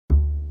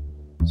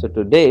So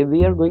today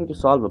we are going to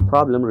solve a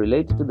problem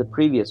related to the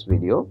previous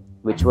video,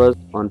 which was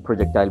on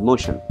projectile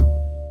motion.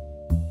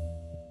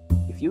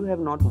 If you have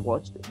not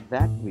watched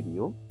that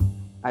video,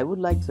 I would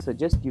like to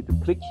suggest you to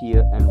click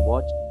here and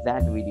watch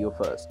that video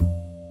first.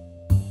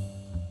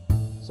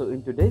 So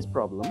in today's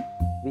problem,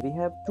 we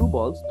have two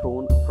balls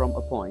thrown from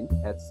a point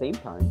at the same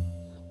time.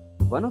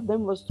 One of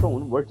them was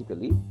thrown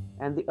vertically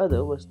and the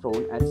other was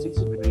thrown at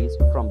 60 degrees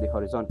from the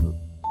horizontal.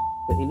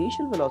 The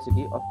initial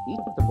velocity of each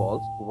of the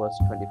balls was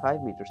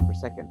 25 meters per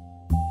second.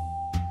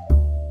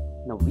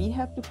 Now we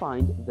have to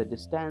find the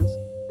distance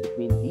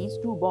between these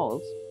two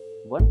balls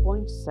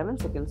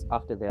 1.7 seconds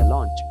after their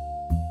launch.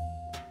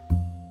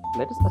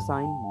 Let us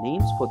assign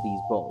names for these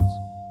balls,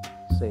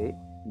 say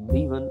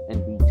B1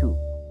 and B2.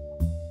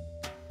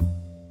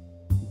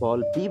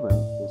 Ball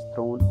B1 is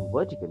thrown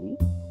vertically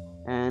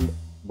and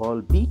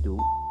ball B2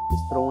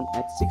 is thrown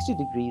at 60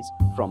 degrees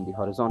from the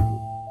horizontal.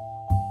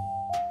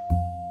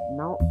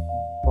 Now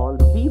ball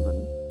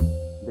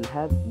B1 will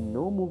have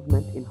no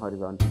movement in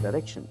horizontal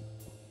direction.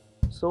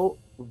 So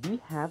we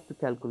have to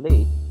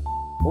calculate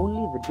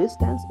only the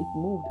distance it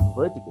moved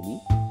vertically,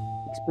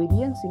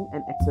 experiencing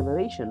an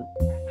acceleration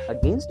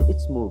against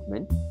its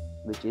movement,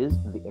 which is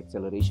the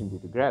acceleration due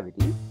to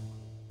gravity,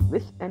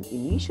 with an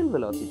initial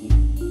velocity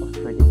of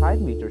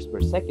 25 meters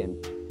per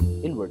second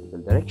in vertical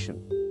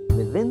direction,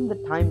 within the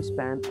time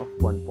span of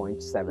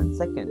 1.7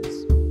 seconds.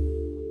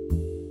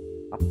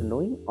 After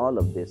knowing all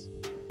of this,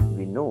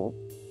 we know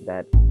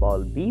that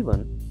ball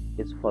B1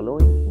 is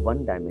following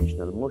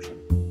one-dimensional motion.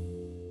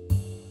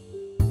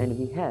 And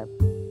we have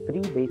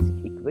three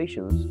basic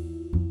equations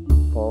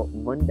for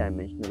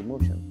one-dimensional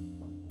motion.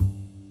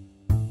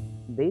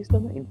 Based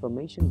on the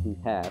information we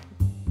have,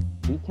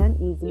 we can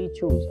easily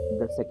choose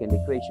the second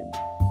equation,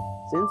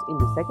 since in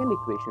the second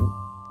equation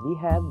we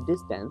have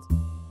distance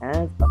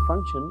as a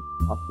function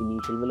of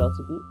initial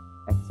velocity,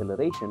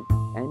 acceleration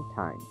and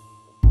time.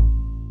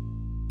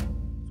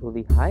 So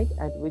the height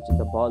at which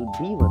the ball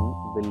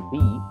B1 will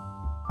be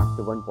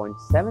after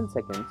 1.7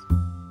 seconds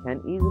can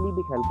easily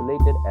be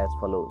calculated as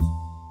follows.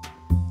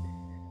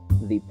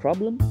 The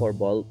problem for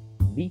ball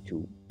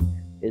B2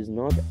 is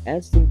not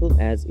as simple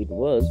as it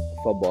was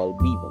for ball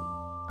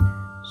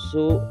B1.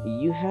 So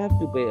you have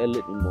to pay a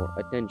little more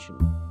attention.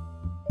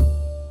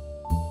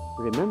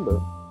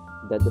 Remember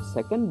that the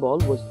second ball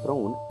was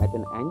thrown at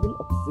an angle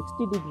of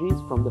 60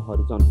 degrees from the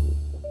horizontal.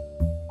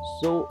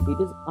 So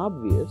it is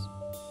obvious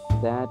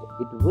that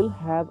it will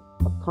have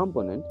a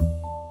component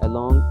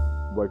along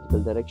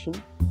vertical direction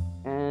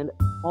and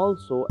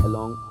also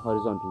along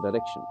horizontal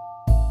direction.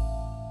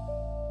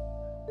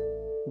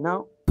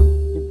 Now,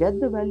 to get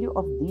the value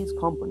of these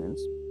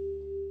components,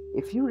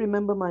 if you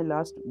remember my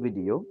last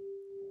video,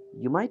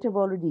 you might have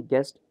already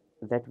guessed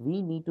that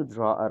we need to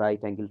draw a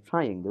right angle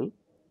triangle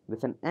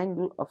with an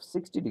angle of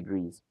 60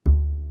 degrees.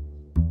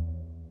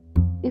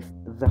 If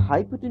the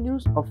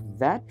hypotenuse of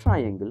that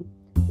triangle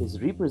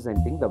is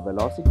representing the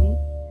velocity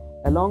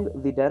along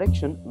the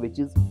direction which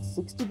is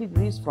 60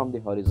 degrees from the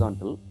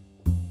horizontal,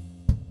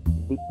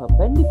 the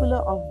perpendicular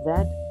of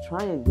that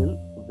triangle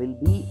will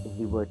be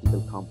the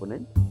vertical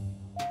component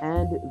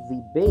and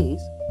the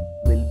base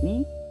will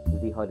be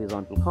the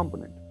horizontal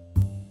component.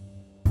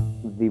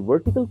 The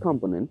vertical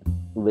component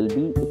will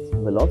be its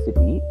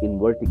velocity in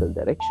vertical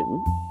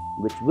direction,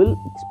 which will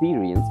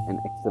experience an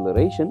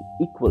acceleration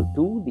equal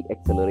to the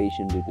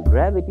acceleration due to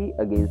gravity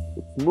against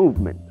its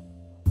movement.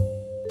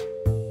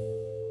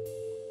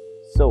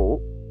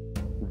 So,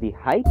 the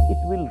height it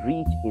will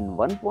reach in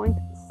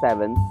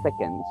 1.7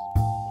 seconds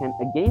can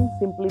again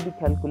simply be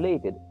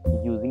calculated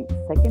using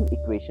second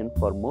equation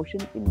for motion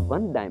in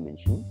one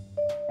dimension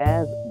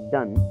as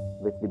done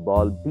with the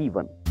ball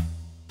B1.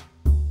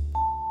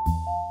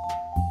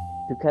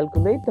 To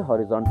calculate the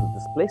horizontal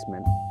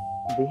displacement,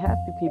 we have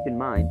to keep in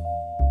mind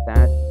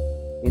that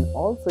in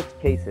all such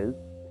cases,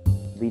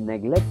 we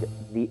neglect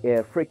the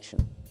air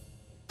friction.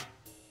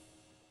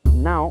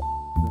 Now,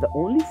 the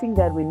only thing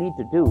that we need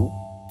to do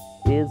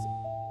is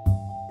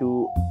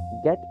to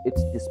get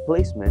its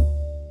displacement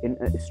in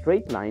a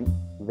straight line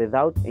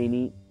without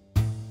any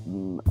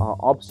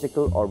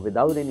obstacle or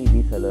without any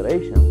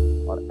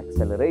deceleration or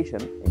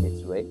acceleration in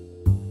its way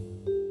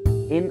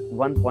in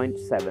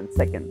 1.7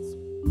 seconds,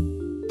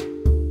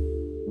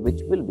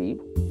 which will be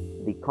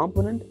the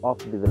component of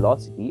the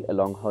velocity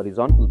along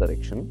horizontal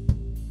direction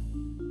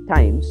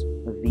times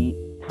the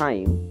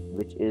time,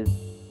 which is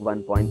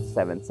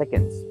 1.7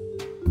 seconds.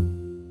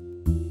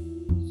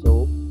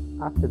 So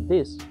after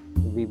this,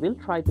 we will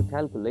try to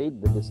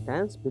calculate the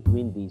distance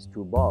between these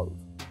two balls.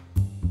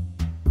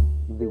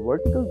 The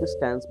vertical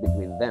distance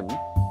between them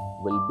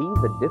will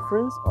be the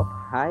difference of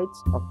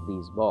heights of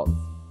these balls,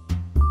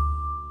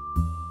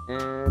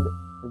 and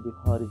the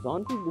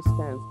horizontal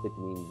distance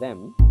between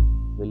them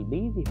will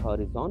be the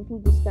horizontal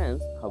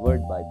distance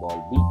covered by ball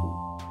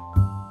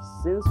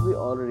B2, since we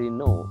already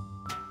know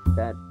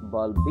that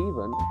ball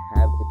B1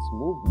 have its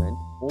movement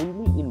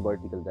only in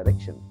vertical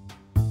direction.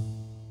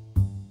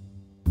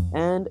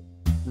 And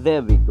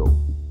there we go.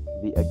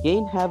 We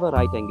again have a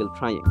right angle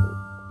triangle.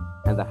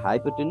 and the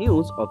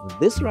hypotenuse of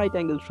this right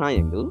angle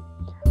triangle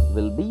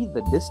will be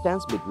the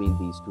distance between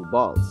these two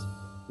balls,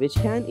 which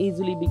can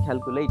easily be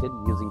calculated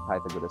using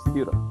Pythagoras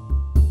theorem.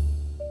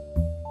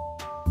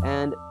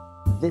 And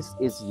this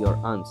is your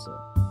answer.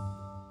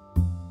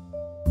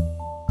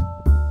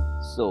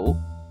 So,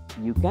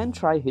 you can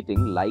try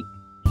hitting like,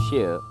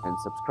 share and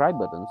subscribe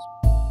buttons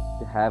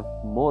to have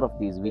more of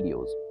these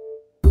videos.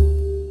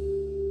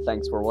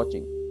 Thanks for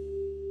watching.